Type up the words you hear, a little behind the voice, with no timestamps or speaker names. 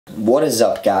What is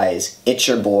up, guys? It's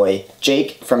your boy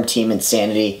Jake from Team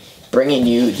Insanity, bringing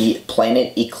you the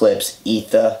Planet Eclipse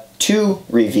Etha 2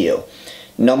 review.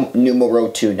 Numero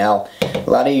 2. Now, a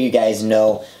lot of you guys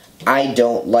know I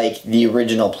don't like the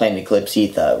original Planet Eclipse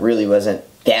Etha. It really wasn't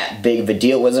that big of a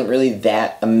deal. It wasn't really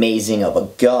that amazing of a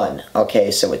gun.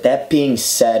 Okay, so with that being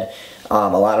said, a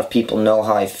lot of people know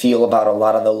how I feel about a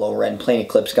lot of the lower-end Planet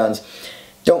Eclipse guns.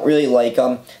 Don't really like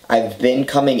them. I've been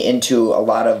coming into a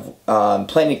lot of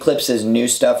Planet Eclipse's new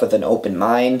stuff with an open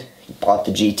mind. Bought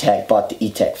the G-Tech, bought the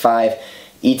E-Tech 5.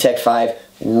 E-Tech 5,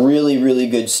 really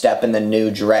good step in the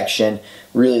new direction.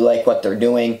 Really like what they're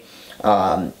doing.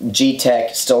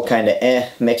 G-Tech, still kind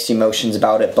of mixed emotions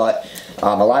about it, but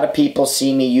a lot of people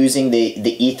see me using the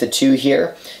Etha 2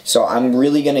 here, so I'm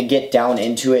really going to get down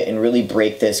into it and really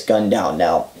break this gun down.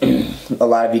 Now, a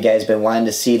lot of you guys have been wanting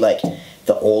to see like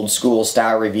the old school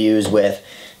style reviews with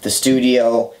the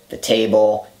studio, the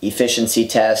table, efficiency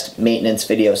test, maintenance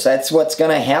video. So that's what's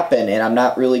going to happen, and I'm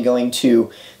not really going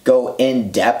to go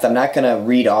in depth. I'm not going to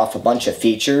read off a bunch of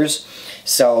features.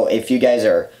 So if you guys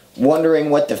are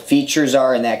wondering what the features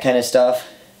are and that kind of stuff,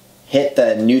 hit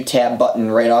the new tab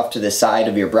button right off to the side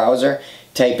of your browser,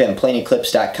 type in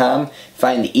plaineclipse.com,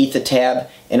 find the Etha tab,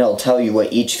 and it'll tell you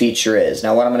what each feature is.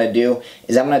 Now what I'm going to do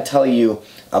is I'm going to tell you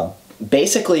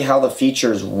basically how the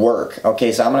features work.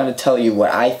 Okay, so I'm going to tell you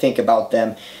what I think about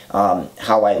them,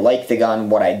 how I like the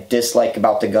gun, what I dislike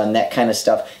about the gun, that kind of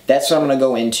stuff. That's what I'm going to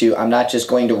go into. I'm not just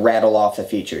going to rattle off the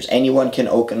features. Anyone can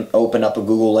open up a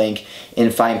Google link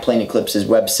and find Planet Eclipse's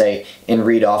website and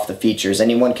read off the features.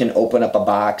 Anyone can open up a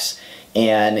box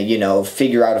and, you know,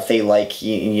 figure out if they like,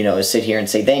 you know, sit here and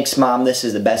say, thanks mom, this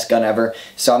is the best gun ever.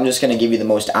 So I'm just going to give you the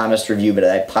most honest review that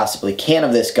I possibly can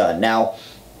of this gun. Now,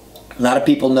 a lot of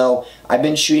people know I've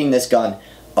been shooting this gun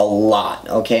a lot,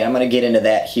 okay? I'm going to get into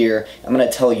that here. I'm going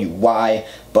to tell you why,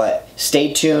 but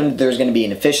stay tuned. There's going to be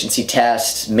an efficiency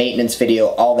test, maintenance video,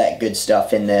 all that good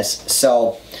stuff in this.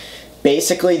 So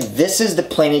basically, this is the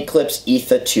Planet Eclipse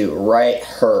Etha 2, right?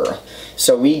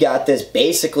 So we got this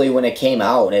basically when it came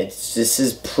out. This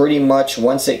is pretty much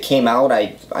once it came out,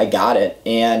 I got it.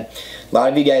 And a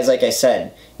lot of you guys, like I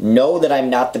said, know that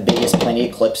I'm not the biggest Planet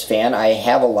Eclipse fan. I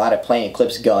have a lot of Planet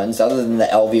Eclipse guns other than the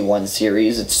LV1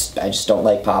 series. I just don't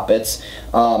like poppets.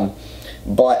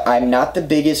 But I'm not the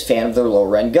biggest fan of their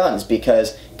low-end guns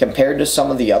because compared to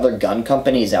some of the other gun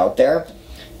companies out there,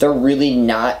 they're really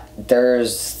not. They're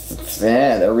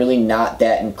really not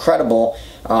that incredible.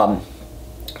 I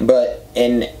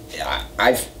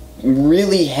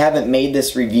really haven't made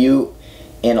this review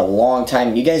in a long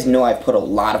time. You guys know I've put a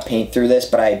lot of paint through this,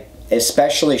 but I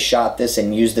especially shot this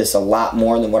and used this a lot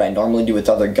more than what I normally do with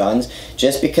other guns,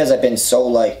 just because I've been so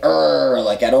like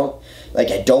I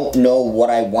don't know what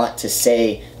I want to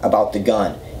say about the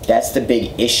gun. That's the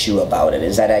big issue about it,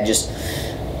 is that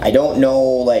I don't know,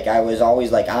 like I was always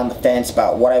like on the fence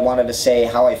about what I wanted to say,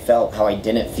 how I felt, how I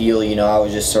didn't feel, you know. I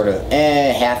was just sort of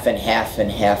half and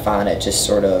half on it, just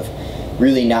sort of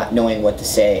really not knowing what to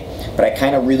say. But I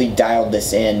kind of really dialed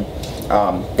this in.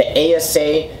 The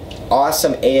ASA,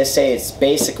 awesome ASA. It's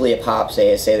basically a Pops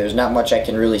ASA. There's not much I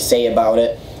can really say about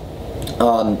it.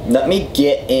 Let me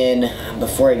get in,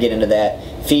 before I get into that,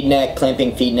 feed neck,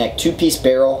 clamping feed neck, two-piece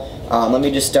barrel. Let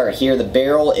me just start here. The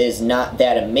barrel is not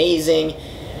that amazing.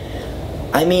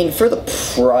 I mean, for the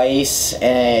price,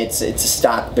 it's a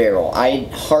stock barrel. I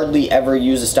hardly ever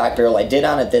use a stock barrel. I did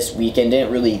on it this weekend.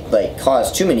 Didn't really like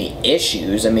cause too many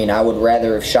issues. I mean, I would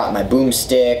rather have shot my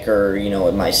boomstick or, you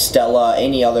know, my Stella,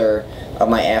 any other of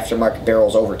my aftermarket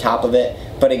barrels over top of it.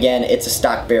 But again, it's a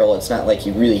stock barrel. It's not like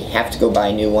you really have to go buy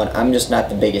a new one. I'm just not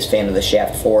the biggest fan of the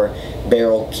Shaft 4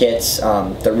 barrel kits.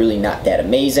 They're really not that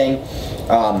amazing.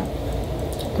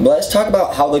 But let's talk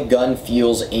about how the gun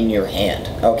feels in your hand,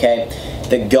 okay?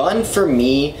 The gun, for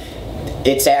me,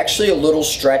 it's actually a little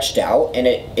stretched out, and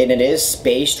it is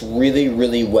spaced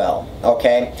really well,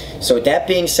 okay? So with that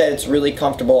being said, it's really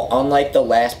comfortable, unlike the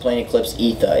last Planet Eclipse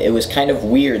Etha. It was kind of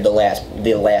weird, the last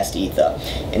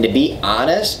Etha. And to be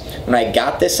honest, when I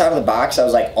got this out of the box, I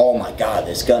was like, oh my god,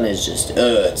 this gun is just,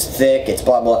 it's thick, it's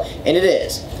blah blah, and it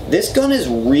is. This gun is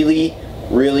really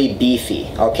beefy,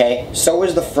 okay? So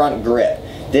is the front grip.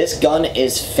 This gun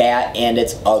is fat and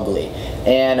it's ugly.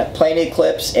 And Planet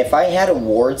Eclipse, if I had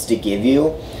awards to give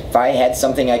you, if I had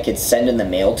something I could send in the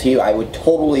mail to you, I would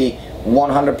totally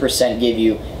 100% give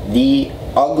you the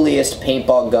ugliest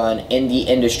paintball gun in the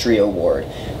industry award.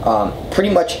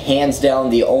 Pretty much hands down,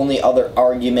 the only other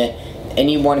argument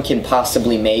anyone can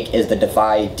possibly make is the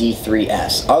Defy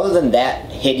D3S. Other than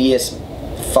that hideous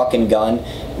fucking gun,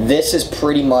 this is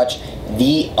pretty much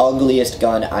the ugliest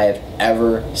gun I have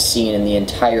ever seen in the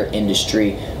entire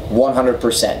industry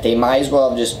 100%. They might as well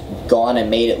have just gone and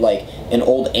made it like an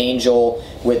old Angel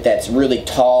that's really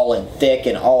tall and thick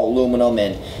and all aluminum.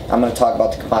 And I'm going to talk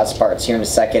about the composite parts here in a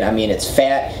second. I mean, it's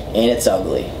fat and it's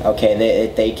ugly.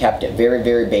 Okay, they kept it very,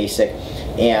 very basic.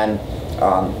 And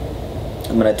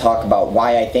I'm going to talk about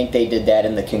why I think they did that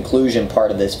in the conclusion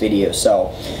part of this video.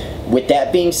 So with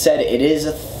that being said, it is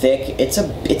a thick, it's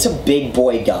a big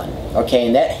boy gun, okay,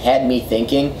 and that had me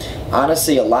thinking,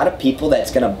 honestly, a lot of people that's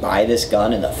going to buy this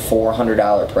gun in the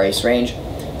 $400 price range,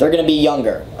 they're going to be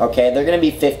younger, okay, they're going to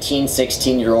be 15,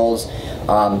 16-year-olds,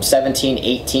 17,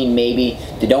 18 maybe.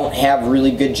 They don't have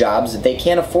really good jobs, that they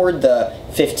can't afford the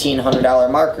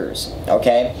 $1,500 markers,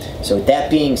 okay. So with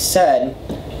that being said,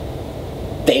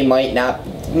 they might not,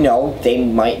 they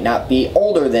might not be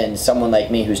older than someone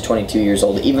like me who's 22 years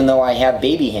old, even though I have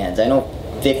baby hands. I know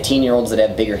 15-year-olds that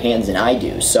have bigger hands than I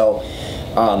do. So,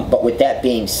 but with that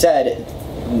being said,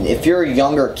 if you're a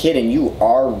younger kid and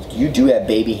you do have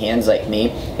baby hands like me,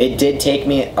 it did take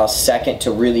me a second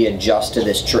to really adjust to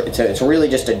this, to really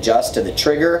just adjust to the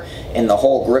trigger and the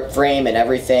whole grip frame and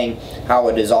everything, how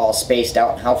it is all spaced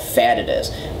out and how fat it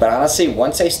is. But honestly,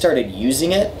 once I started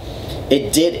using it,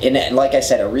 it did, and like I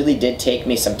said, it really did take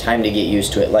me some time to get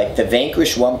used to it. Like the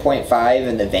Vanquish 1.5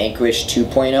 and the Vanquish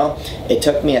 2.0, it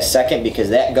took me a second because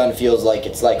that gun feels like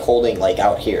it's like holding like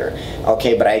out here.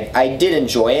 Okay, but I did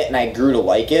enjoy it and I grew to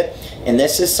like it. And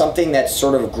this is something that's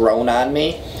sort of grown on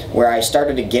me, where I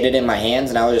started to get it in my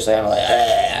hands and I was just like,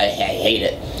 I hate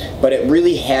it. But it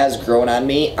really has grown on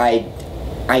me.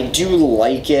 I do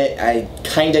like it. I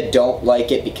kind of don't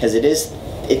like it because it's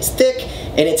thick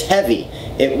and it's heavy.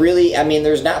 It really, I mean,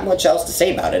 there's not much else to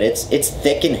say about it. It's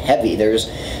thick and heavy.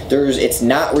 It's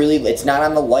not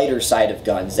on the lighter side of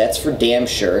guns. That's for damn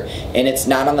sure. And it's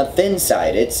not on the thin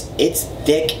side. It's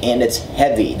thick and it's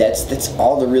heavy. That's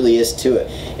all there really is to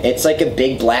it. It's like a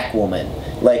big black woman.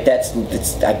 Like it's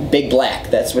a big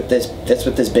black. That's what this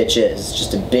bitch is. It's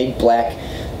just a big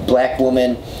black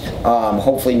woman.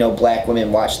 Hopefully no black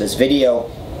women watch this video.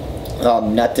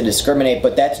 Not to discriminate,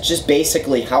 but that's just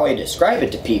basically how I describe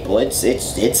it to people. It's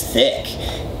thick.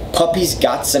 Puppy's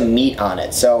got some meat on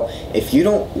it. So if you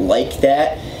don't like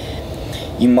that,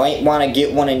 you might want to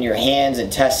get one in your hands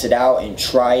and test it out and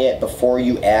try it before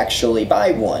you actually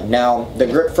buy one. Now, the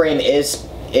grip frame is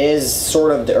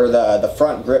sort of, or the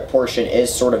front grip portion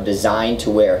is sort of designed to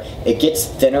where it gets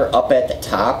thinner up at the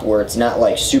top, where it's not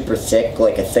like super thick,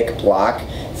 like a thick block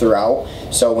throughout.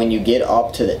 So when you get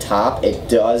up to the top, it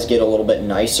does get a little bit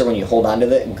nicer when you hold on to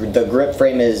the grip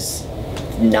frame is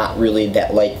not really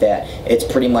that like that. It's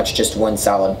pretty much just one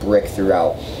solid brick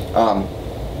throughout.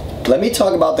 Let me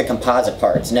talk about the composite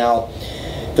parts. Now,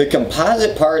 the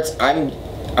composite parts, I'm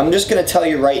just going to tell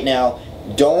you right now,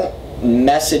 don't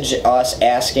message us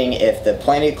asking if the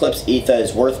Planet Eclipse Etha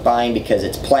is worth buying because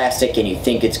it's plastic and you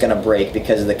think it's going to break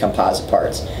because of the composite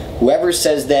parts. Whoever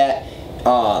says that,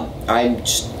 I'm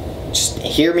just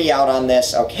hear me out on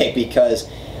this, okay, because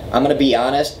I'm going to be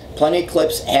honest, Planet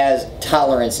Eclipse has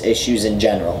tolerance issues in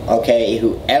general, okay?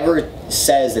 Whoever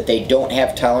says that they don't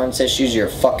have tolerance issues, you're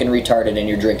fucking retarded and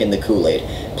you're drinking the Kool-Aid.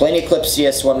 Planet Eclipse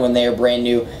CS1, when they were brand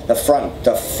new, the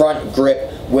front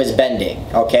grip was bending,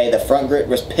 okay? The front grip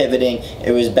was pivoting,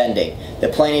 it was bending. The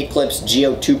Planet Eclipse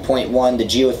Geo 2.1, the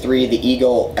Geo 3, the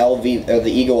Eagle LV, or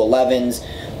the Eagle 11s,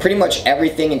 pretty much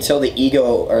everything until the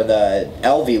Eagle, or the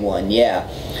LV one, yeah.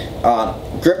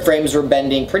 Grip frames were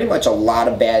bending, pretty much a lot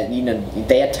of bad,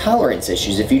 they had tolerance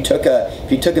issues. If you took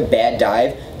a bad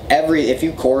dive, if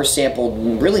you core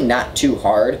sampled really not too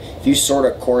hard, if you sort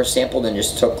of core sampled and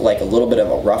just took like a little bit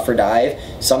of a rougher dive,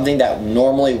 something that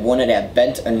normally wouldn't have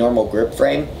bent a normal grip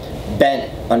frame,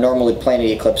 bent a normally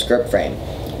Planet Eclipse grip frame.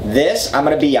 This, I'm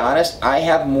going to be honest, I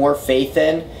have more faith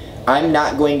in. I'm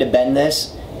not going to bend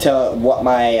this to what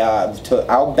my,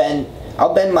 I'll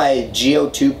bend my Geo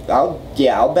 2,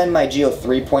 I'll bend my Geo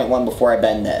 3.1 before I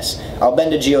bend this. I'll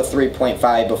bend a Geo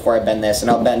 3.5 before I bend this,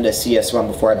 and I'll bend a CS1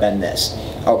 before I bend this,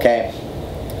 okay?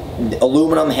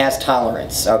 Aluminum has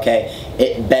tolerance, okay?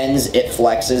 It bends, it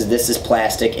flexes. This is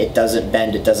plastic. It doesn't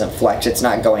bend, it doesn't flex. It's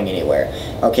not going anywhere,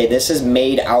 okay? This is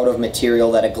made out of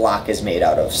material that a Glock is made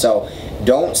out of, so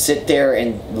don't sit there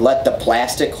and let the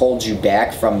plastic hold you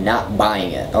back from not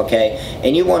buying it, okay?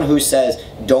 Anyone who says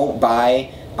don't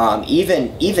buy,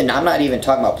 even I'm not even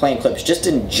talking about Planet Eclipse, just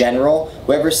in general,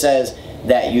 whoever says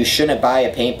that you shouldn't buy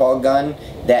a paintball gun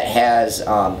that has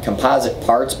composite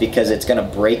parts because it's going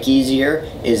to break easier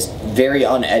is very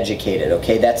uneducated,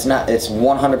 okay? It's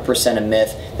 100% a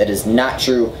myth. That is not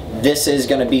true. This is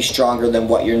going to be stronger than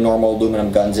what your normal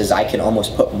aluminum guns is. I can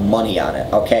almost put money on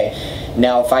it, okay?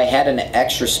 Now, if I had an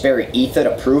extra spare Etha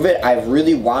to prove it, I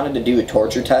really wanted to do a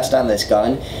torture test on this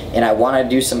gun, and I wanted to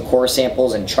do some core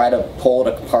samples and try to pull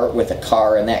it apart with a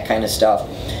car and that kind of stuff.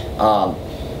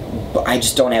 But I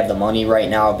just don't have the money right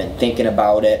now. I've been thinking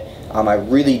about it. I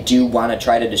really do want to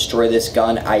try to destroy this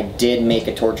gun. I did make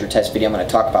a torture test video. I'm going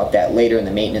to talk about that later in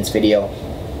the maintenance video.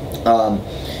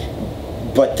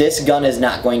 But this gun is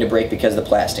not going to break because of the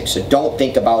plastic, so don't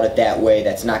think about it that way.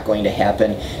 That's not going to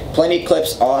happen. Planet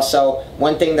Eclipse also,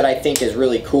 one thing that I think is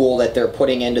really cool that they're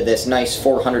putting into this nice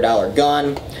 $400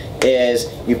 gun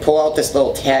is you pull out this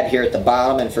little tab here at the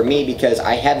bottom, and for me, because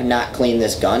I have not cleaned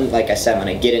this gun, like I said, I'm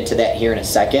going to get into that here in a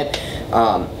second.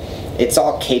 It's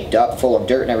all caped up full of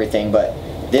dirt and everything, but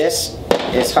this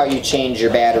is how you change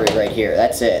your battery right here.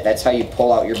 That's it. That's how you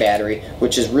pull out your battery,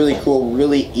 which is really cool,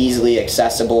 really easily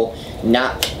accessible.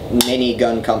 Not many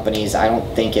gun companies, I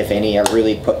don't think if any, are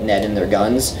really putting that in their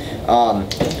guns.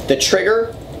 The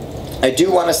trigger, I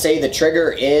do want to say the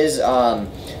trigger is,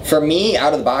 for me,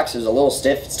 out of the box, it was a little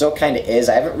stiff. It still kind of is.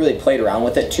 I haven't really played around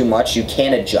with it too much. You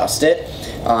can adjust it.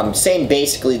 Same,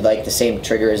 basically like the same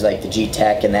trigger as like the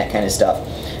G-Tech and that kind of stuff.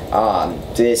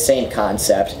 The same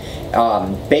concept.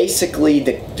 Basically,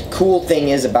 the cool thing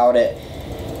is about it,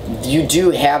 you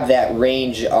do have that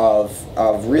range of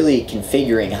really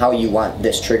configuring how you want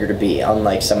this trigger to be.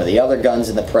 Unlike some of the other guns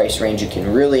in the price range, you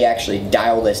can really actually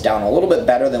dial this down a little bit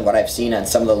better than what I've seen on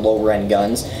some of the lower end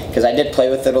guns, because I did play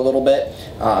with it a little bit.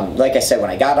 Like I said, when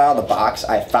I got out of the box,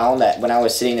 I found that when I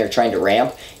was sitting there trying to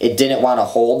ramp, it didn't want to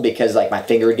hold because like my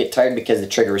finger would get tired because the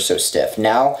trigger was so stiff.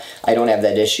 Now, I don't have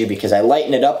that issue because I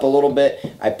lightened it up a little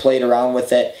bit, I played around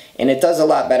with it, and it does a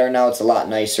lot better now. It's a lot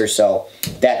nicer. So,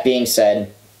 that being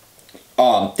said,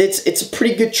 it's a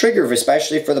pretty good trigger,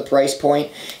 especially for the price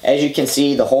point. As you can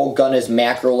see, the whole gun is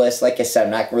macroless. Like I said,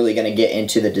 I'm not really going to get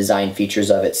into the design features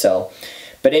of it.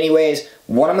 But anyways,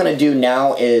 what I'm going to do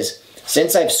now is,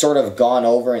 since I've sort of gone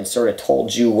over and sort of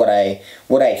told you what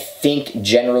I think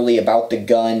generally about the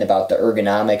gun, about the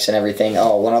ergonomics and everything.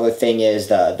 Oh, one other thing is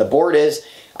the board is,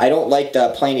 I don't like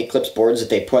the plain Eclipse boards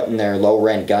that they put in their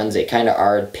low-end guns. They kind of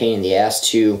are a pain in the ass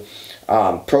to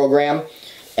program.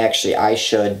 Actually, I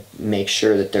should make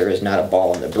sure that there is not a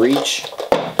ball in the breech.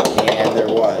 And there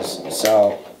was.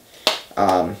 So,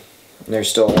 there's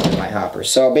still one in my hopper.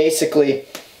 So, basically,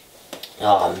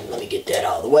 let me get that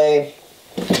out of the way.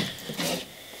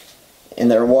 And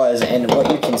there was, and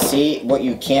what you can see,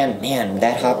 man,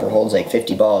 that hopper holds like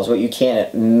 50 balls. What you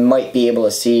might be able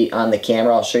to see on the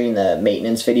camera, I'll show you in the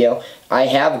maintenance video. I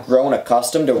have grown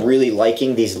accustomed to really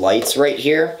liking these lights right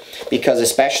here, because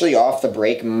especially off the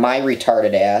break, my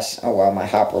retarded ass, oh wow, my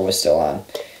hopper was still on.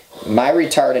 My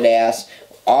retarded ass,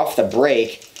 off the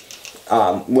break,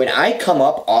 when I come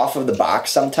up off of the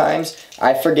box sometimes,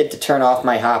 I forget to turn off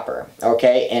my hopper,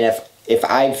 okay? And if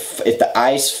the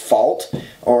eyes fault,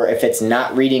 or if it's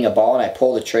not reading a ball and I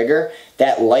pull the trigger,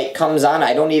 that light comes on.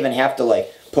 I don't even have to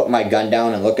like put my gun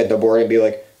down and look at the board and be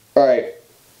like, alright,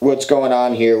 what's going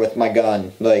on here with my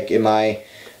gun? Like,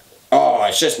 oh,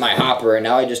 it's just my hopper, and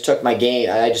now I just took my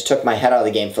head out of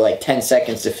the game for like 10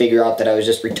 seconds to figure out that I was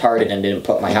just retarded and didn't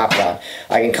put my hopper on.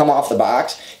 I can come off the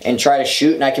box and try to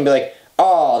shoot, and I can be like,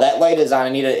 oh, that light is on, I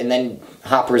need it, and then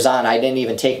hopper's on. I didn't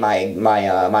even take my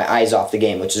eyes off the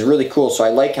game, which is really cool. So I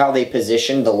like how they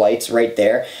positioned the lights right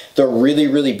there. They're really,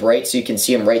 really bright, so you can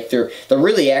see them right through. They're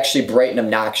really actually bright and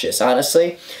obnoxious,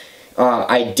 honestly.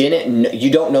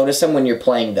 You don't notice them when you're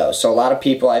playing though. So a lot of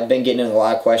people, I've been getting a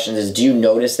lot of questions is, do you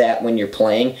notice that when you're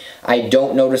playing? I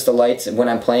don't notice the lights when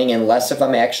I'm playing unless if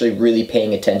I'm actually really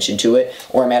paying attention to it,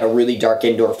 or I'm at a really dark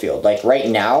indoor field. Like right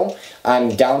now, I'm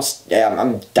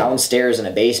downstairs in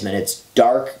a basement. It's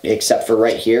dark except for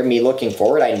right here. Me looking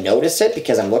forward, I notice it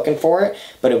because I'm looking for it,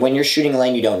 but when you're shooting a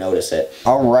lane, you don't notice it.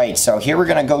 Alright, so here we're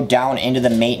going to go down into the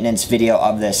maintenance video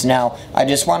of this. Now, I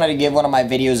just wanted to give one of my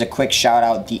videos a quick shout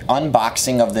out, the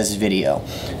unboxing of this video.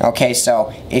 Okay,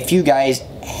 so if you guys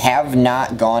have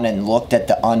not gone and looked at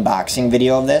the unboxing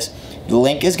video of this, the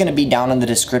link is going to be down in the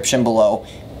description below.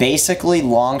 Basically,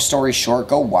 long story short,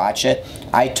 go watch it.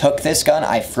 I took this gun,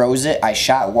 I froze it, I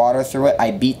shot water through it, I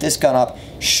beat this gun up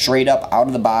straight up out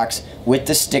of the box with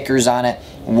the stickers on it,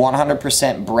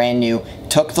 100% brand new,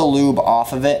 took the lube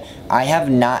off of it. I have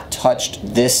not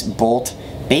touched this bolt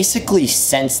basically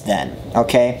since then,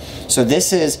 okay? So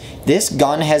this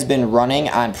gun has been running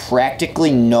on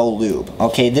practically no lube,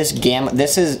 okay? This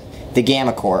is the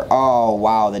Gamma Core. Oh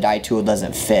wow, the die tool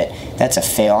doesn't fit. That's a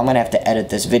fail. I'm gonna have to edit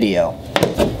this video.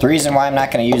 The reason why I'm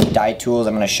not gonna use die tools,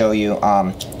 I'm gonna show you,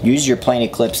 use your plain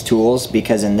Eclipse tools,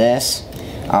 because in this,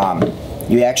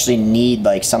 you actually need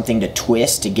like something to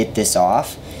twist to get this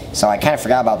off. So I kind of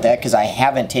forgot about that because I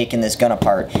haven't taken this gun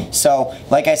apart. So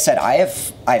like I said,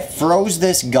 I froze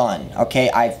this gun, okay?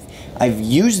 I've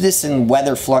used this in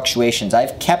weather fluctuations.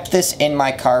 I've kept this in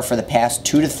my car for the past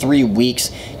 2 to 3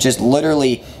 weeks, just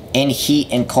literally in heat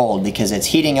and cold, because it's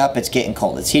heating up, it's getting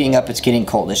cold. It's heating up, it's getting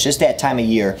cold. It's just that time of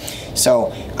year.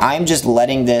 So I'm just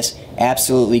letting this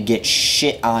absolutely get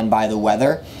shit on by the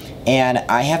weather. And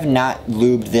I have not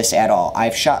lubed this at all.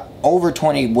 I've shot over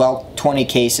 20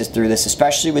 cases through this,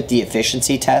 especially with the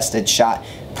efficiency test. It shot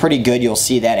pretty good. You'll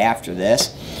see that after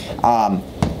this.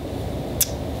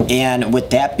 And with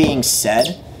that being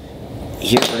said,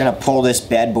 here we're gonna pull this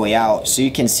bad boy out so you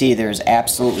can see there's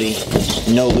absolutely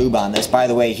no lube on this. By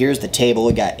the way, here's the table.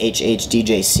 We got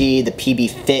HHDJC, the PB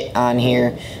Fit on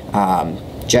here,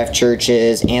 Jeff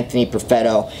Churches, Anthony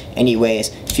Perfetto. Anyways,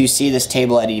 if you see this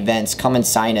table at events, come and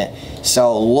sign it.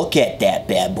 So look at that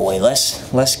bad boy.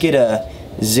 Let's get a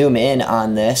zoom in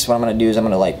on this. What I'm gonna do is I'm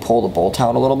gonna like pull the bolt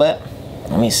out a little bit.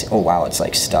 Let me see. Oh wow, it's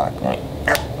like stuck.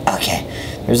 Okay,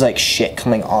 there's like shit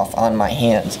coming off on my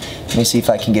hands. Let me see if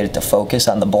I can get it to focus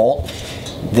on the bolt.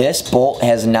 This bolt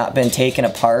has not been taken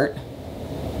apart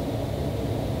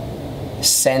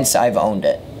since I've owned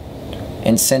it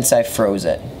and since I froze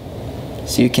it.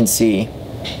 So you can see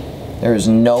there's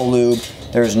no lube,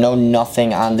 there's no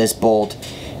nothing on this bolt.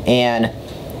 And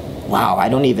wow, I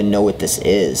don't even know what this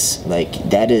is. Like,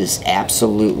 that is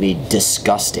absolutely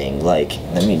disgusting. Like,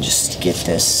 let me just get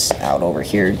this out over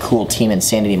here. Cool Team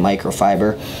Insanity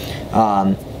microfiber.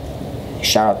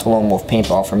 Shout out to Lone Wolf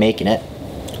Paintball for making it.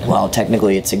 Well,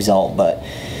 technically it's Exalt, but...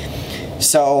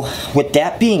 So, with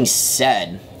that being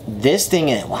said, this thing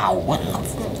is... Wow, what in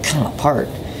the... Come apart.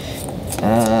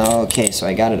 Okay, so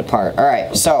I got it apart.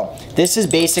 Alright, so, this is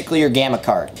basically your gamma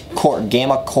core.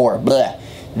 Bleh.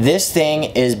 This thing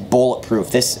is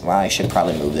bulletproof. Well, I should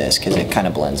probably move this because it kind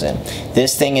of blends in.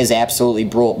 This thing is absolutely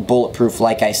bulletproof,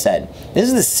 like I said. This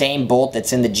is the same bolt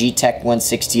that's in the G-Tech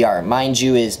 160R. Mind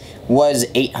you, was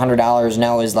 $800,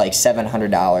 now is like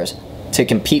 $700 to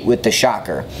compete with the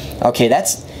Shocker. Okay,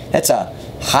 that's a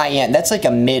high-end, that's like a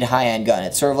mid-high-end gun.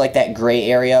 It's sort of like that gray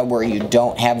area where you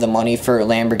don't have the money for a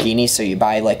Lamborghini, so you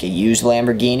buy like a used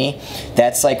Lamborghini.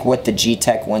 That's like what the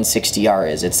G-Tech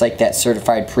 160R is. It's like that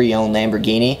certified pre-owned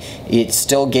Lamborghini. It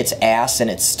still gets ass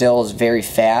and it still is very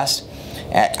fast.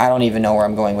 I don't even know where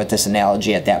I'm going with this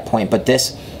analogy at that point, but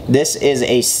this is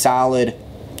a solid,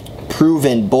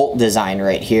 proven bolt design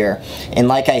right here. And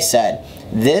like I said,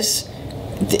 this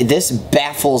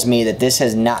baffles me that this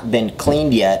has not been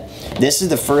cleaned yet. This is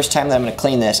the first time that I'm going to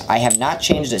clean this. I have not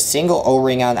changed a single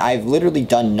O-ring on. I've literally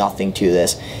done nothing to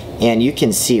this. And you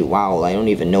can see, wow, I don't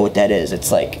even know what that is.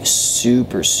 It's like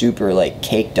super, super like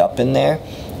caked up in there.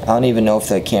 I don't even know if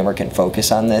the camera can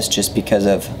focus on this just because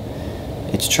of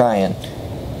it's trying.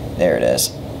 There it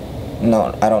is.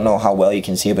 No, I don't know how well you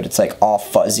can see it, but it's like all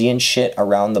fuzzy and shit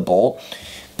around the bolt.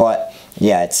 But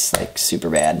yeah, it's like super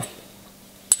bad.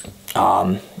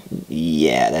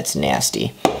 Yeah, that's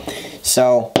nasty.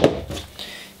 So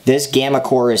this gamma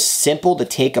core is simple to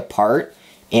take apart,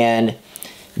 and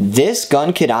this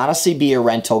gun could honestly be a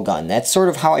rental gun. That's sort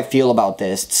of how I feel about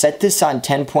this. Set this on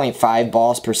 10.5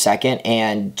 balls per second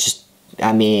and just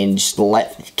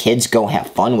let kids go have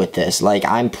fun with this. Like,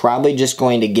 I'm probably just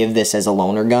going to give this as a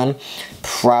loaner gun.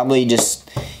 Probably just,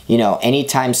 you know,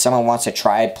 anytime someone wants to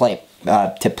try to play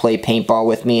paintball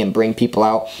with me and bring people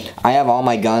out. I have all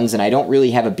my guns and I don't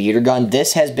really have a beater gun.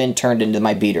 This has been turned into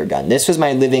my beater gun. This was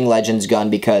my Living Legends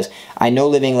gun because I know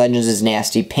Living Legends is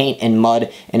nasty. Paint and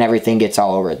mud and everything gets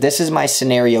all over it. This is my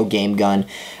scenario game gun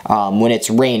when it's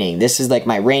raining. This is like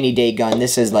my rainy day gun.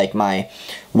 This is like my,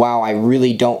 wow, I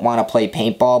really don't want to play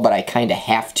paintball, but I kind of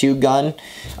have to gun.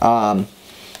 Come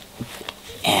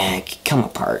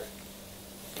apart.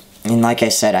 And like I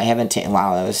said, I haven't taken,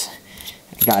 wow,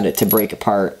 got it to break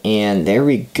apart, and there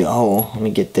we go. Let me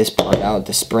get this part out,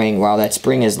 the spring. Wow, that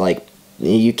spring is like,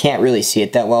 you can't really see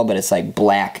it that well, but it's like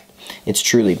black. It's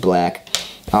truly black.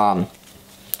 And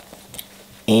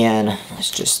let's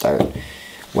just start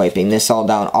wiping this all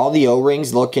down. All the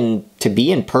O-rings looking to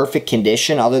be in perfect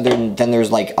condition, other than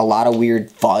there's like a lot of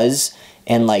weird fuzz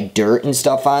and like dirt and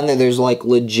stuff on there. There's like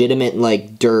legitimate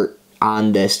like dirt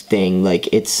on this thing. Like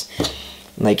it's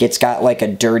got like a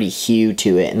dirty hue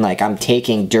to it, and like I'm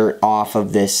taking dirt off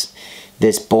of this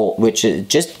bolt, which is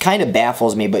just kind of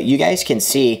baffles me. But you guys can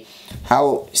see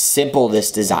how simple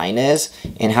this design is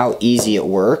and how easy it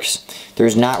works.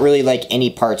 There's not really like any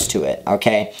parts to it,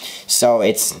 okay? So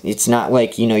it's not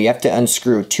like, you know, you have to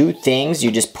unscrew two things.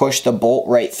 You just push the bolt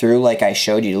right through like I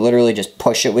showed you. You literally just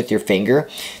push it with your finger.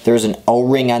 There's an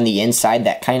O-ring on the inside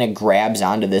that kind of grabs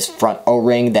onto this front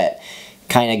O-ring that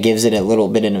kind of gives it a little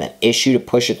bit of an issue to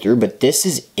push it through, but this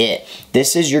is it.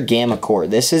 This is your gamma core.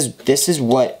 This is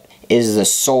what is the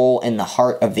soul and the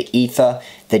heart of the Etha,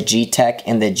 the G-Tech,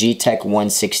 and the G-Tech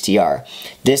 160R.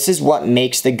 This is what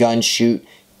makes the gun shoot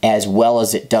as well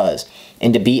as it does.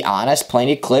 And to be honest,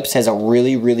 Planet Eclipse has a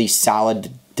really, really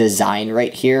solid design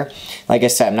right here. Like I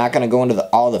said, I'm not going to go into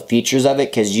all the features of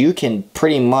it because you can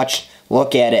pretty much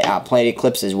look at it at Planet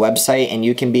Eclipse's website and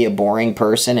you can be a boring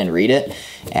person and read it.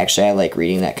 Actually, I like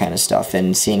reading that kind of stuff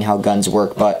and seeing how guns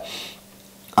work, but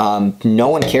no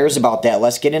one cares about that.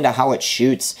 Let's get into how it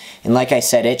shoots. And like I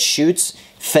said, it shoots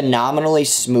phenomenally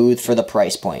smooth for the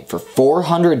price point. For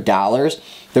 $400,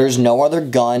 there's no other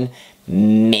gun,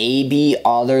 maybe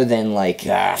other than like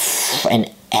an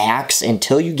Axe.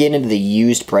 Until you get into the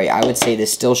used price, I would say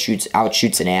this still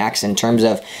outshoots an Axe in terms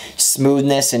of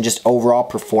smoothness and just overall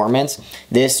performance.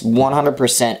 This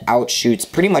 100% outshoots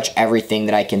pretty much everything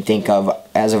that I can think of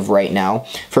as of right now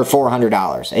for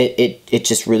 $400. It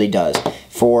just really does.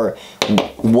 For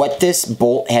what this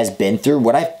bolt has been through,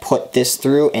 what I've put this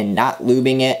through, and not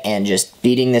lubing it and just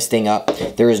beating this thing up,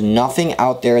 there is nothing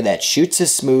out there that shoots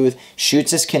as smooth,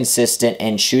 shoots as consistent,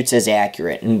 and shoots as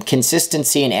accurate. And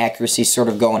consistency and accuracy sort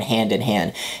of going hand in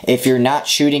hand. If you're not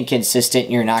shooting consistent,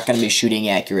 you're not going to be shooting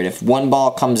accurate. If one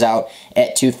ball comes out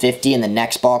at 250 and the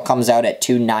next ball comes out at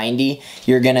 290,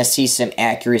 you're going to see some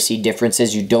accuracy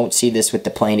differences. You don't see this with the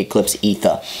Planet Eclipse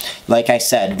Etha. Like I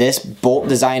said, this bolt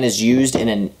design is used in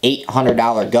an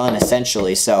 $800 gun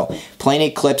essentially, so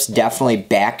Planet Eclipse definitely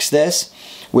backs this,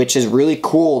 which is really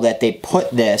cool that they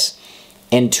put this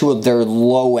into their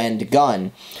low-end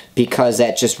gun, because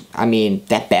that just, I mean,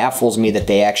 that baffles me that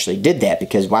they actually did that,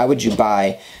 because why would you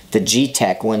buy the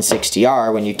G-Tech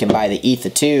 160R when you can buy the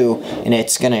Etha 2 and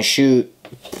it's going to shoot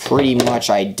pretty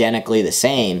much identically the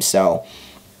same? So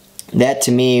that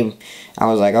to me, I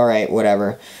was like, alright,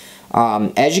 whatever.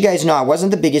 As you guys know, I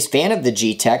wasn't the biggest fan of the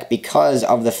G-Tech because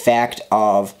of the fact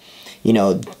of, you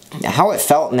know, how it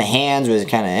felt in the hands was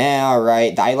kind of,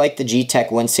 alright. I like the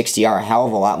G-Tech 160R a hell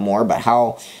of a lot more, but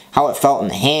how it felt in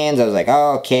the hands, I was like,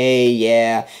 oh, okay,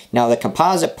 yeah. Now the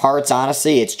composite parts,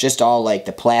 honestly, it's just all like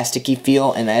the plasticky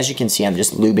feel, and as you can see, I'm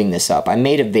just lubing this up. I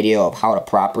made a video of how to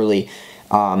properly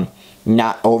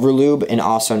not over lube and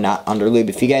also not under lube.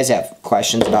 If you guys have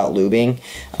questions about lubing,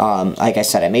 like I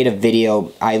said, I made a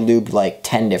video. I lubed like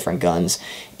 10 different guns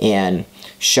and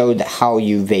showed how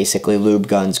you basically lube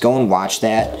guns. Go and watch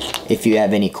that if you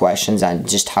have any questions on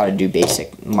just how to do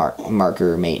basic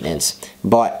marker maintenance.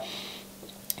 But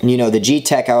you know, the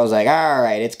G-Tech, I was like,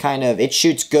 alright, it's kind of, it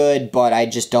shoots good, but I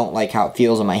just don't like how it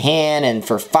feels in my hand. And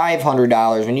for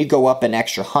 $500, when you go up an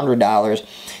extra $100,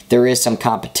 there is some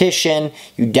competition.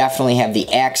 You definitely have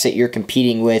the Axe that you're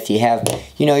competing with. You have,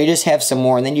 you know, you just have some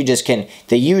more, and then you just can,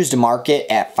 the used market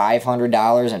at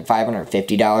 $500 and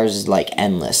 $550 is like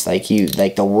endless. Like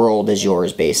the world is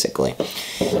yours, basically.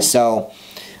 So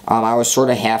I was sort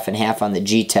of half and half on the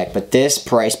G-Tech, but this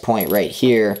price point right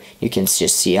here, you can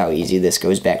just see how easy this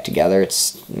goes back together.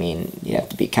 It's, I mean, you have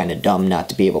to be kind of dumb not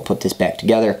to be able to put this back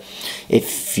together.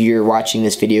 If you're watching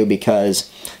this video because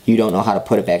you don't know how to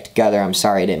put it back together, I'm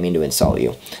sorry, I didn't mean to insult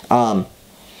you.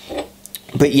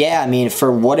 But yeah, I mean, for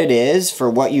what it is, for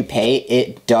what you pay,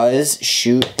 it does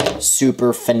shoot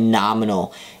super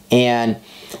phenomenal. And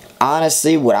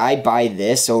honestly, would I buy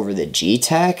this over the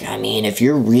G-Tech? I mean, if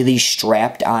you're really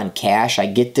strapped on cash, I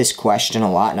get this question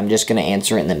a lot, and I'm just going to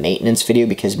answer it in the maintenance video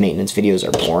because maintenance videos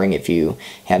are boring if you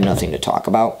have nothing to talk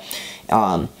about.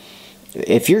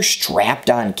 If you're strapped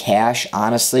on cash,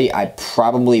 honestly, I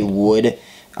probably would.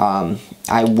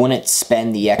 I wouldn't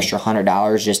spend the extra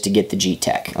 $100 just to get the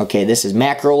G-Tech. Okay, this is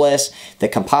macroless, the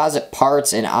composite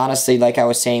parts, and honestly, like I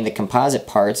was saying, the composite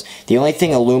parts, the only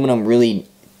thing aluminum really,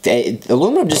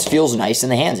 aluminum just feels nice in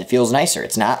the hands. It feels nicer.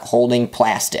 It's not holding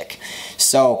plastic.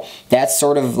 So that's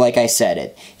sort of, like I said,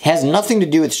 it has nothing to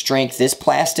do with strength. This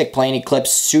plastic Planet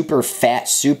Eclipse, super fat,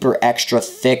 super extra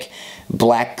thick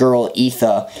Black Girl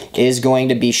Etha is going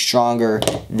to be stronger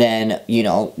than, you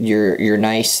know, your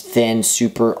nice, thin,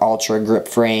 super ultra grip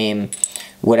frame,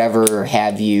 whatever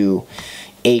have you,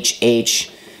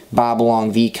 HH Bob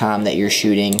Along VCOM that you're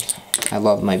shooting. I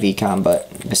love my VCOM,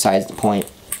 but besides the point.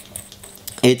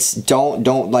 It's,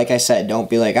 don't, like I said, don't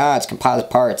be like, it's composite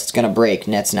parts, it's going to break,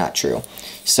 and that's not true.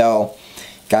 So,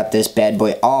 got this bad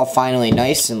boy all finally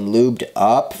nice and lubed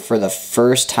up for the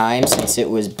first time since it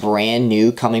was brand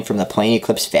new, coming from the Planet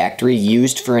Eclipse factory,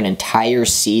 used for an entire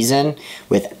season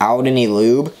without any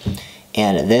lube.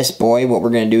 And this boy, what we're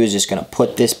going to do is just going to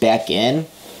put this back in.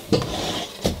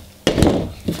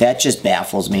 That just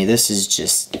baffles me. This is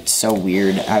just so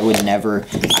weird. I would never,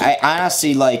 I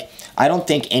honestly, like, I don't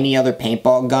think any other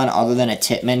paintball gun other than a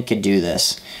Tippmann could do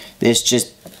this. This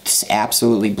just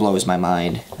absolutely blows my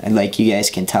mind. And like you guys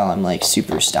can tell, I'm like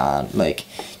super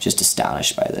just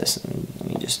astonished by this. And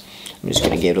I'm just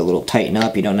gonna give it a little tighten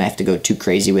up. You don't have to go too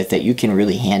crazy with it. You can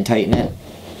really hand tighten it.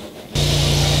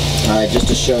 Alright, just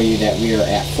to show you that we are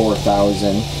at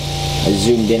 4,000. I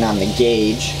zoomed in on the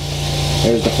gauge.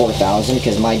 There's the 4,000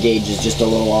 because my gauge is just a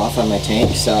little off on my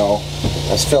tank, so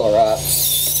let's fill her up.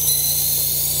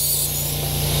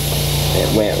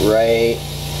 It went right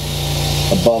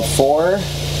above 4,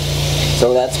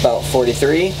 so that's about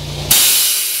 43.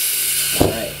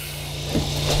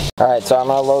 Alright, so I'm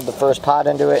going to load the first pot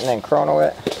into it and then chrono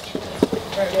it.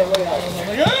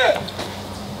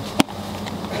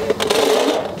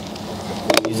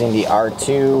 Using the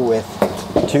R2 with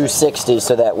 260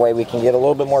 so that way we can get a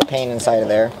little bit more paint inside of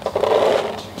there.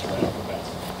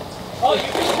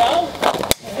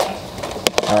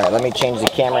 Alright, let me change the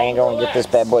camera angle and get this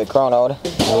bad boy chronoed.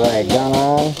 Alright, gun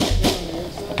on,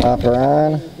 hopper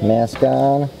on, mask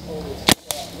on,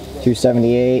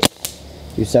 278,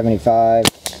 275,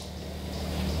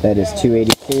 that is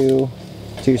 282,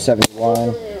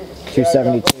 271,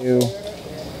 272,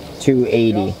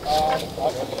 280.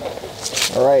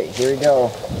 Alright, here we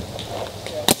go.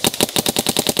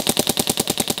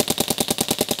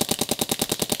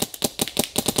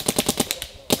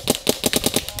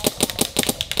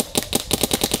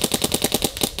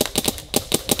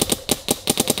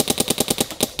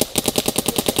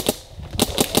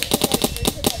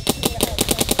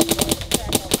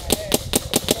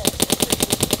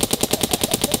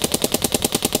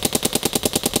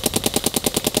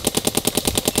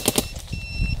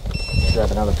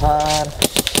 Grab another pod.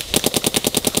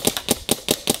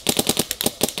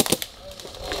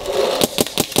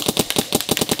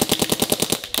 Grab another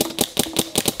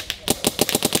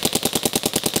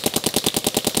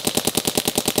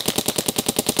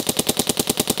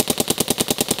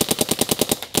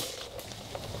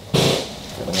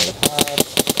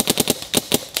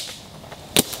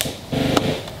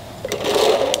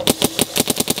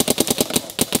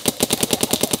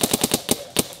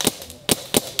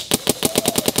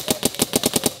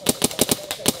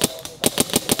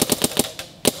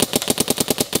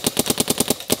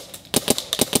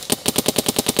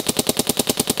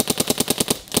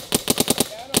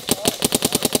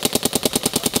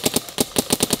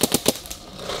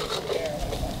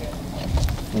pod.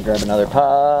 And grab another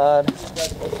pod.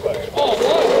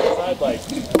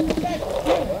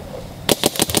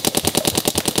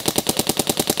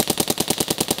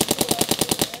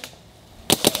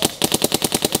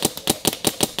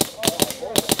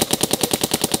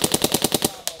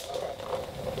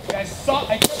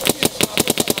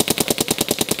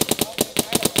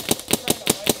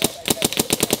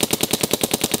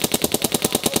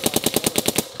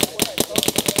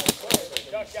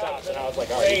 And I was like,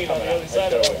 oh, he's coming on the other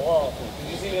side of the wall.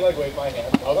 Did you see me like wave my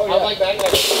hand? I was like back there. I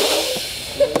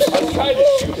was trying to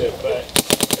shoot it, but.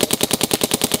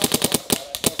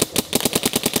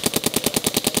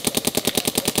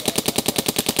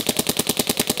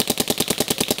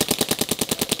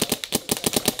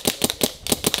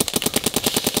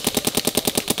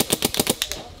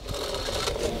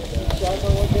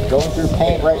 Going through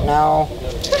paint right now.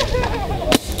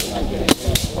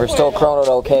 We're still chronoed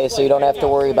okay, so you don't have to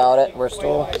worry about it. We're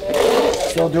still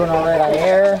doing all right on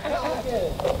air.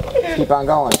 Keep on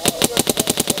going.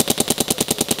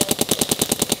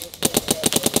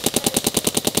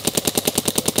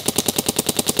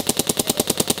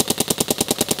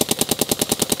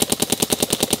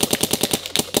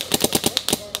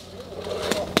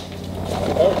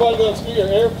 Everybody let's get your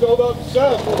air filled up and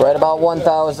stuff. Right about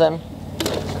 1,000.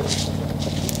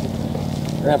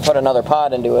 We're gonna put another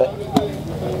pod into it.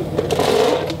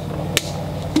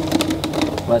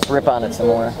 Let's rip on it some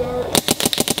more.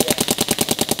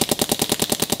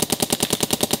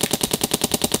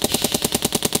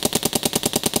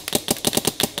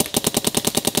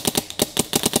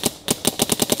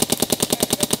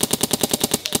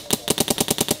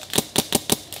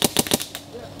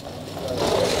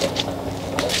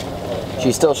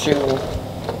 She's still shooting.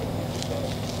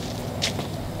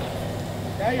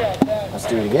 Let's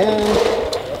do it again.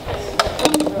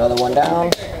 Another one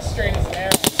down.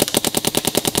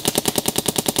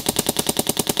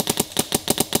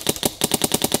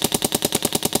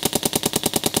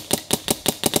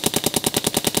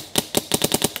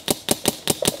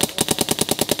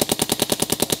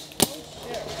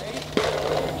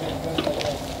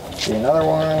 Do another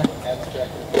one.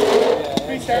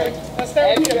 Let's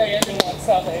start with the engine one,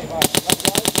 sub 8 miles.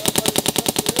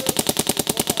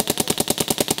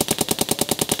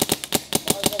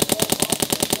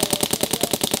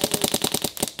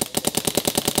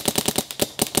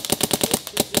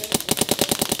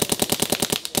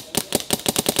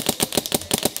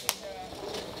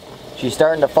 She's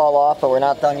starting to fall off, but we're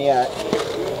not done yet.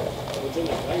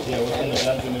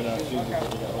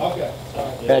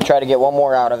 I'm gonna try to get one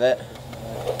more out of it.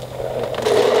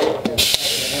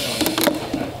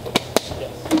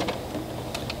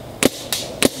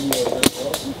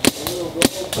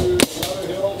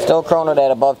 Still chronoed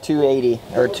at above 280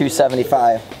 or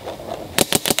 275.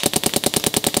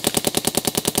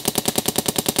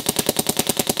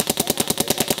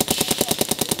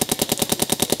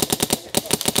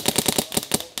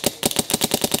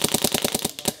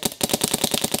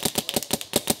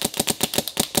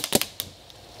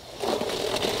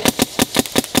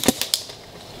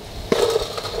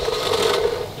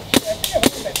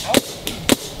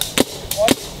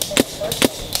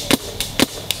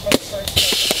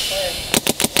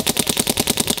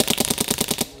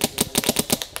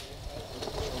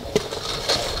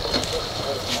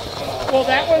 Well,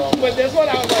 that one, but this one,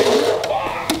 I was like,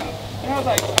 fuck. And I was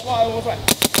like, well, I was like,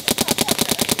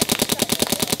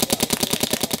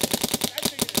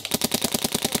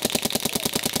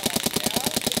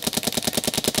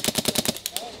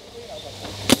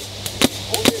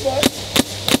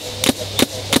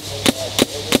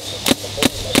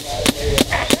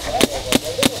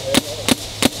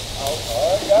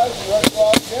 alright guys, you ready to go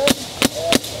out again?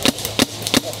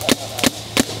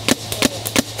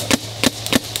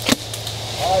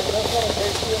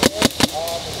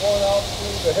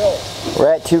 The hill.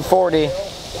 We're at 240. On the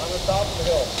top of the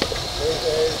hill. There's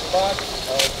a spot,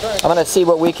 trench. I'm gonna see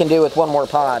what we can do with one more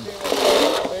pod. Base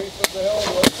of the hill,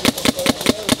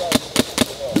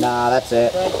 Nah, that's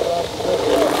it. The goal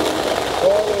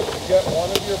is to get one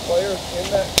of your players in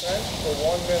that trench for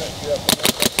 1 minute. You have to make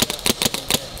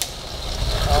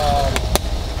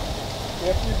that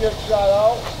if you get shot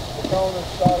out, the count is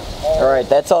starts. Alright,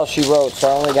 that's all she wrote, so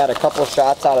I only got a couple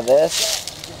shots out of this.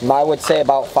 I would say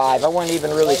about 5. I wouldn't even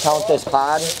really count this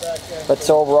pod, but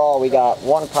so overall we got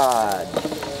 1 pod,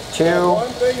 2,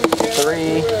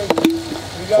 3,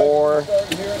 4,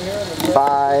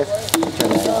 5,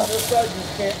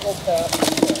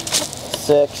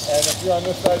 6,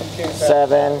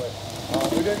 7,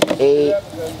 8,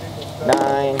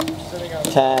 9,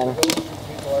 10,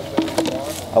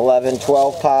 11,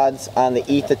 12 pods on the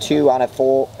Etha 2 on a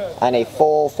full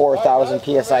 4,000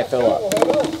 PSI fill up.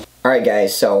 Alright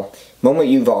guys, so moment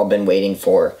you've all been waiting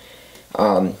for.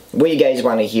 What you guys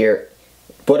want to hear,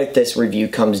 what this review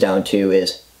comes down to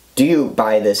is, do you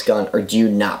buy this gun or do you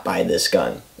not buy this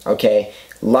gun? Okay,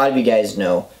 a lot of you guys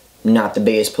know, I'm not the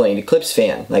biggest Plain Eclipse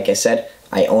fan. Like I said,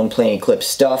 I own Plain Eclipse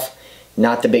stuff,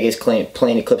 not the biggest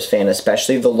Plain Eclipse fan,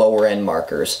 especially the lower end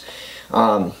markers.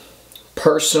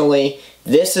 Personally,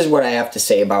 this is what I have to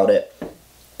say about it.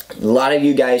 A lot of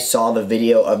you guys saw the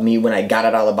video of me when I got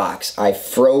it out of the box. I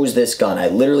froze this gun. I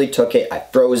literally took it, I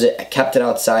froze it, I kept it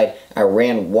outside, I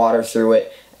ran water through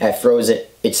it, I froze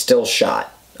it, it still shot.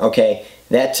 Okay,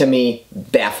 that to me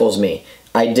baffles me.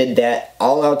 I did that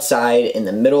all outside in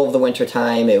the middle of the winter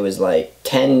time. It was like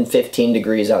 10-15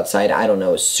 degrees outside, I don't know,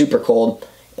 it was super cold,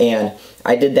 and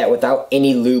I did that without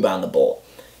any lube on the bolt.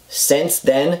 Since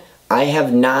then, I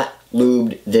have not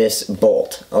lubed this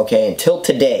bolt, okay, until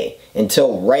today,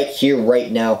 until right here, right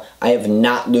now, I have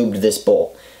not lubed this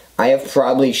bolt. I have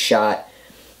probably shot,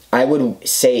 I would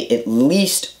say at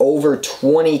least over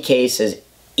 20 cases,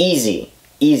 easy,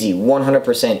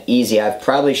 100% easy. I've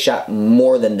probably shot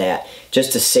more than that,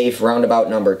 just a safe roundabout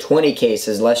number, 20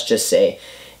 cases, let's just say,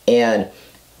 and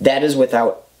that is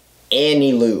without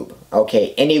any lube,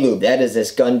 okay, any lube. That is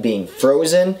this gun being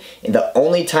frozen, and the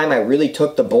only time I really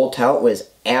took the bolt out was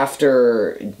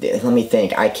after, let me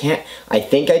think, I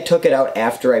think I took it out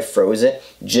after I froze it,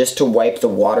 just to wipe the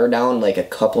water down like a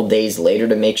couple days later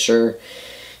to make sure.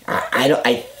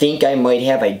 I think I might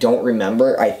have, I don't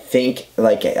remember. I think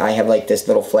like I have like this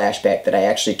little flashback that I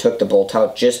actually took the bolt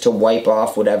out just to wipe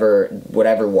off whatever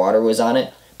water was on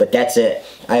it. But that's it.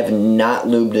 I have not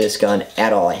lubed this gun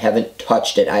at all. I haven't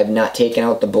touched it. I have not taken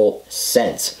out the bolt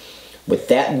since. With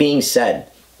that being said,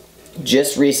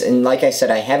 just recent, and like I said,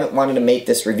 I haven't wanted to make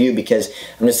this review because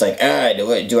I'm just like,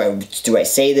 do I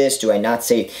say this? Do I not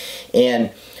say? And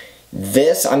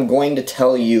this, I'm going to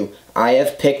tell you, I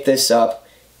have picked this up,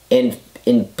 and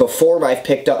before I've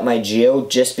picked up my Geo,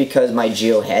 just because my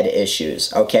Geo had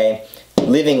issues. Okay,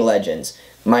 Living Legends.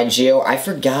 My Geo, I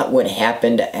forgot what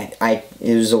happened.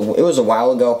 It was a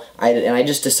while ago. I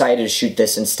just decided to shoot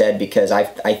this instead because I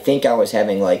think I was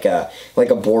having like a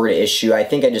board issue. I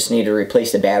think I just needed to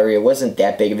replace the battery. It wasn't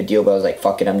that big of a deal, but I was like,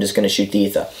 fuck it, I'm just gonna shoot the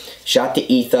Etha. Shot the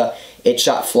Etha. It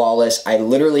shot flawless. I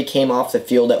literally came off the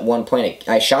field at one point.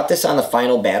 I shot this on the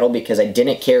final battle because I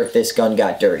didn't care if this gun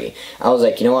got dirty. I was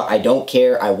like, you know what? I don't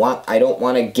care. I don't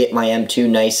want to get my M2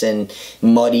 nice and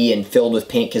muddy and filled with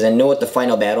paint because I know what the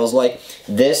final battle is like.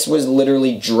 This was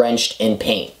literally drenched in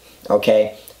paint.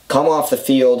 Okay? Come off the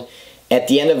field. At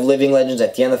the end of Living Legends,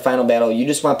 at the end of the final battle, you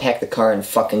just want to pack the car and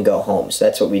fucking go home. So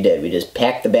that's what we did. We just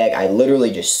packed the bag. I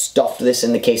literally just stuffed this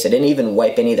in the case. I didn't even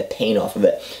wipe any of the paint off of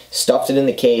it. Stuffed it in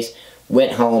the case,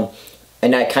 went home,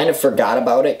 and I kind of forgot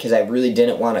about it because I really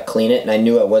didn't want to clean it, and I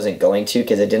knew I wasn't going to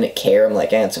because I didn't care. I'm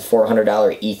like, it's a $400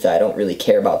 Etha. I don't really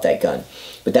care about that gun.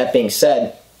 But that being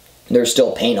said, there's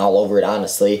still paint all over it,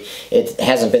 honestly. It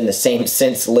hasn't been the same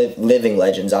since Living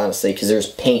Legends, honestly, because there's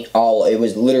paint all... It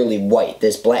was literally white.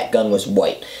 This black gun was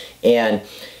white. And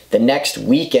the next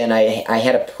weekend, I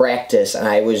had a practice, and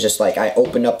I was just like... I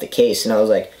opened up the case, and I was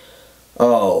like,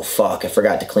 oh, fuck, I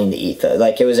forgot to clean the Etha.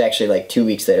 Like, it was actually like 2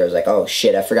 weeks later. I was like, oh,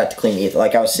 shit, I forgot to clean the Etha.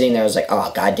 Like, I was sitting there, I was like,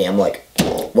 oh, goddamn, like,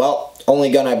 well... only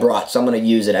gun I brought, so I'm going to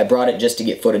use it. I brought it just to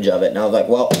get footage of it, and I was like,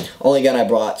 well, only gun I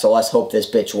brought, so let's hope this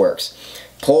bitch works.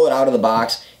 Pull it out of the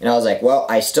box, and I was like, well,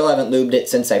 I still haven't lubed it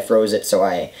since I froze it, so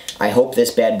I hope this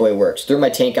bad boy works. Threw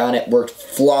my tank on it, worked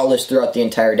flawless throughout the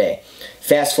entire day.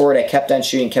 Fast forward, I kept on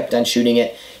shooting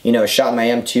it, you know, shot my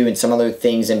M2 and some other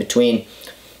things in between,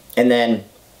 and then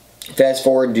fast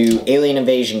forward to Alien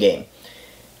Invasion game.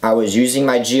 I was using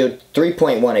my Geo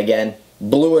 3.1 again,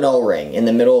 blew an O-ring in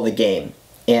the middle of the game.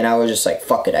 And I was just like,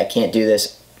 fuck it, I can't do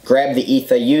this. Grabbed the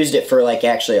Etha, used it for like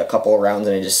actually a couple of rounds,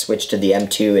 and I just switched to the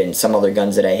M2 and some other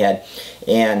guns that I had.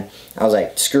 And I was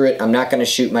like, screw it, I'm not going to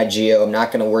shoot my Geo, I'm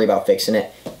not going to worry about fixing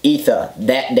it. Etha,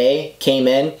 that day, came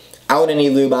in, out any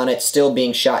lube on it, still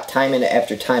being shot time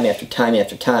after time after time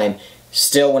after time,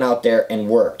 still went out there and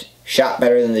worked. Shot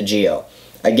better than the Geo.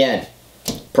 Again,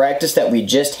 practice that we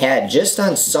just had just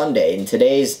on Sunday, and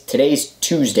today's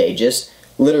Tuesday, just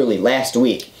literally last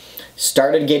week.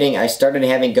 I started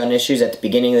having gun issues at the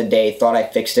beginning of the day, thought I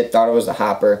fixed it, thought it was the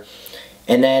hopper,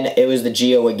 and then it was the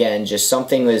Geo again. Just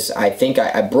something was, I think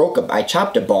I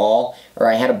chopped a ball, or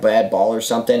I had a bad ball or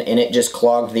something, and it just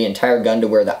clogged the entire gun to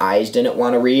where the eyes didn't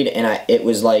want to read, and it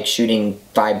was like shooting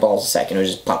 5 balls a second. It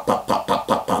was just pop, pop, pop, pop,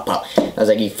 pop, pop, pop. I was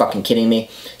like, are you fucking kidding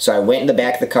me? So I went in the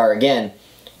back of the car again,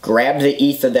 grabbed the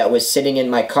Etha that was sitting in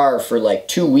my car for like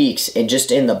 2 weeks and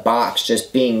just in the box,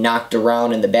 just being knocked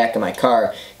around in the back of my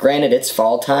car. Granted, it's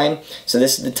fall time, so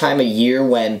this is the time of year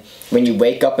when you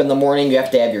wake up in the morning, you have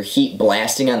to have your heat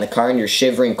blasting on the car and you're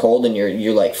shivering cold and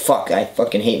you're like, fuck, I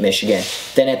fucking hate Michigan.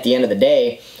 Then at the end of the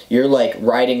day, you're like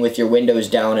riding with your windows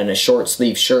down in a short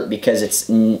sleeve shirt because it's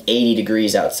 80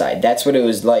 degrees outside. That's what it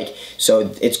was like.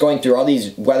 So it's going through all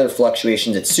these weather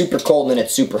fluctuations. It's super cold and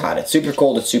it's super hot. It's super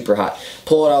cold, it's super hot.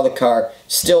 Pull it out of the car,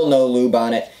 still no lube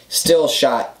on it, still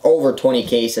shot over 20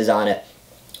 cases on it.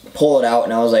 Pull it out,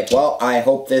 and I was like, well, I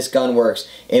hope this gun works.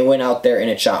 It went out there and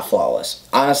it shot flawless.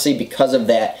 Honestly, because of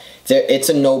that, it's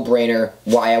a no-brainer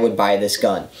why I would buy this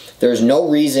gun. There's no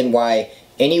reason why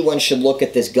anyone should look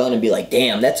at this gun and be like,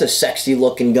 damn, that's a sexy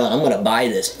looking gun. I'm going to buy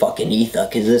this fucking Etha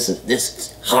because this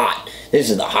is hot. This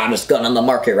is the hottest gun on the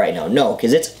market right now. No,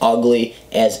 because it's ugly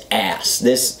as ass.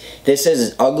 This is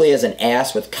as ugly as an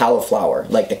ass with cauliflower,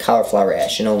 like the cauliflower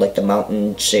ass, you know, like the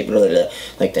mountain shape,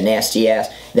 like the nasty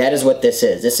ass. That is what this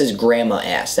is. This is grandma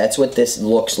ass. That's what this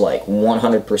looks like,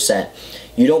 100%.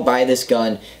 You don't buy this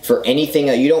gun for anything.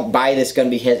 You don't buy this gun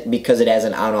because it has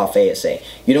an on-off ASA.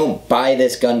 You don't buy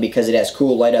this gun because it has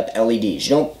cool light-up LEDs.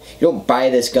 You don't buy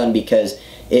this gun because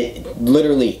it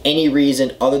literally any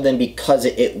reason other than because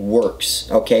it works.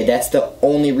 Okay, that's the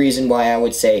only reason why I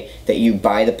would say that you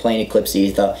buy the plain Eclipse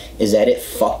Etha, is that it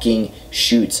fucking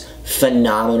shoots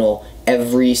phenomenal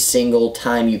every single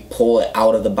time you pull it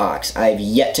out of the box. I've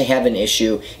yet to have an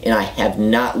issue, and I have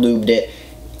not lubed it.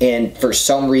 And for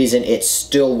some reason, it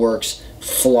still works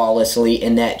flawlessly,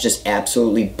 and that just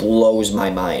absolutely blows my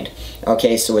mind.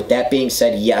 Okay, so with that being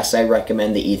said, yes, I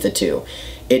recommend the Etha 2.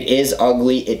 It is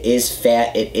ugly, it is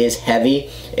fat, it is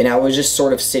heavy, and I was just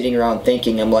sort of sitting around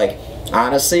thinking, I'm like,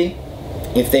 honestly,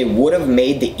 if they would have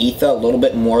made the Etha a little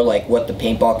bit more like what the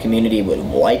paintball community would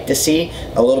like to see,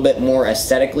 a little bit more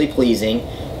aesthetically pleasing,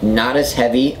 not as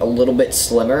heavy, a little bit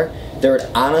slimmer, there would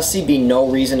honestly be no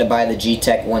reason to buy the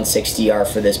G-Tech 160R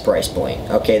for this price point.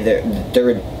 Okay, there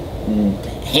would,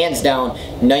 hands down,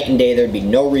 night and day, there'd be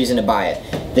no reason to buy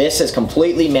it. This is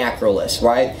completely macroless,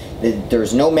 right?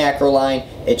 There's no macro line,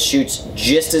 It shoots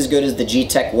just as good as the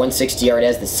G-Tech 160R. It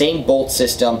has the same bolt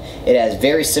system. It has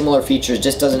very similar features,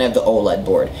 just doesn't have the OLED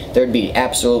board. There'd be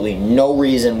absolutely no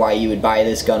reason why you would buy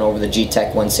this gun over the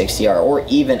G-Tech 160R, or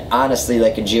even honestly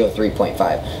like a Geo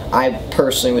 3.5. I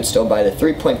personally would still buy the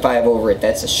 3.5 over it.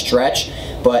 That's a stretch,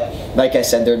 but like I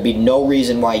said, there'd be no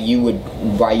reason why you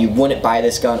wouldn't buy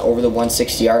this gun over the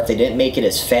 160R if they didn't make it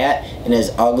as fat and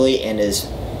as ugly and as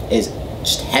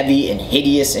just heavy and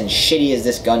hideous and shitty as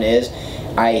this gun is.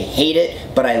 I hate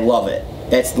it, but I love it.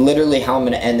 That's literally how I'm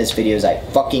going to end this video, is I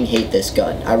fucking hate this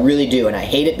gun. I really do, and I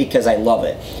hate it because I love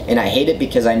it. And I hate it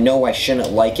because I know I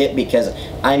shouldn't like it, because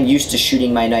I'm used to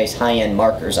shooting my nice high-end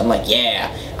markers. I'm like,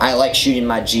 yeah, I like shooting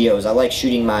my Geos. I like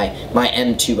shooting my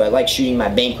M2. I like shooting my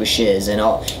Vanquishes, and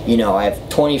all. You know, I have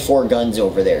 24 guns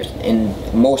over there, and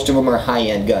most of them are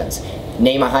high-end guns.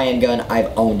 Name a high-end gun,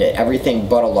 I've owned it. Everything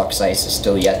but a Lux Ice is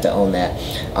still yet to own that.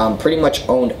 Pretty much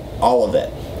owned all of it,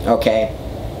 okay?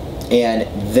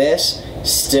 And this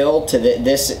still, to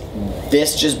this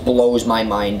just blows my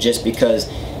mind, just because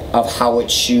of how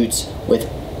it shoots.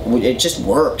 It just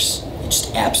works. It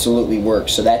just absolutely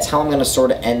works. So that's how I'm going to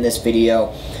sort of end this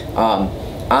video.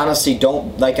 Honestly,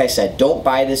 like I said, don't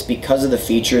buy this because of the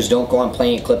features. Don't go on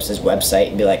Playing Eclipse's website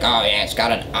and be like, oh yeah, it's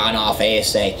got an on-off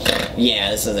ASA.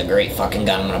 Yeah, this is a great fucking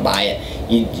gun, I'm going to buy it.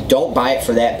 You don't buy it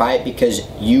for that. Buy it because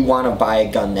you want to buy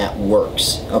a gun that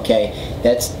works, okay?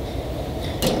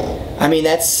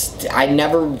 I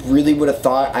never really would have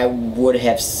thought I would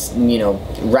have, you know,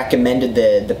 recommended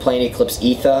the Playing Eclipse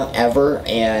Etha ever,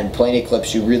 and Playing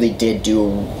Eclipse, you really did do a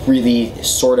really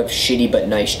sort of shitty but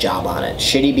nice job on it.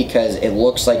 Shitty because it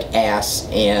looks like ass,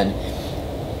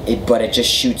 but it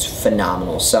just shoots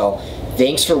phenomenal. So,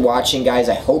 thanks for watching, guys.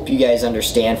 I hope you guys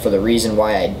understand for the reason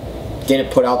why I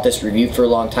didn't put out this review for a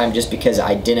long time, just because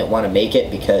I didn't want to make it,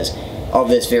 because of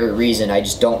this very reason. I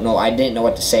just don't know. I didn't know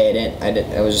what to say.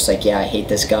 I was just like, yeah, I hate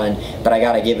this gun, but I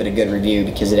gotta give it a good review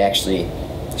because it actually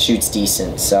shoots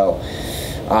decent. So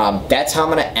that's how I'm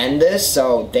gonna end this.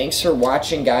 So thanks for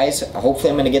watching, guys. Hopefully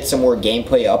I'm gonna get some more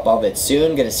gameplay up of it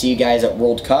soon. Gonna see you guys at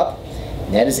World Cup.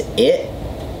 And that is it.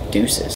 Deuces.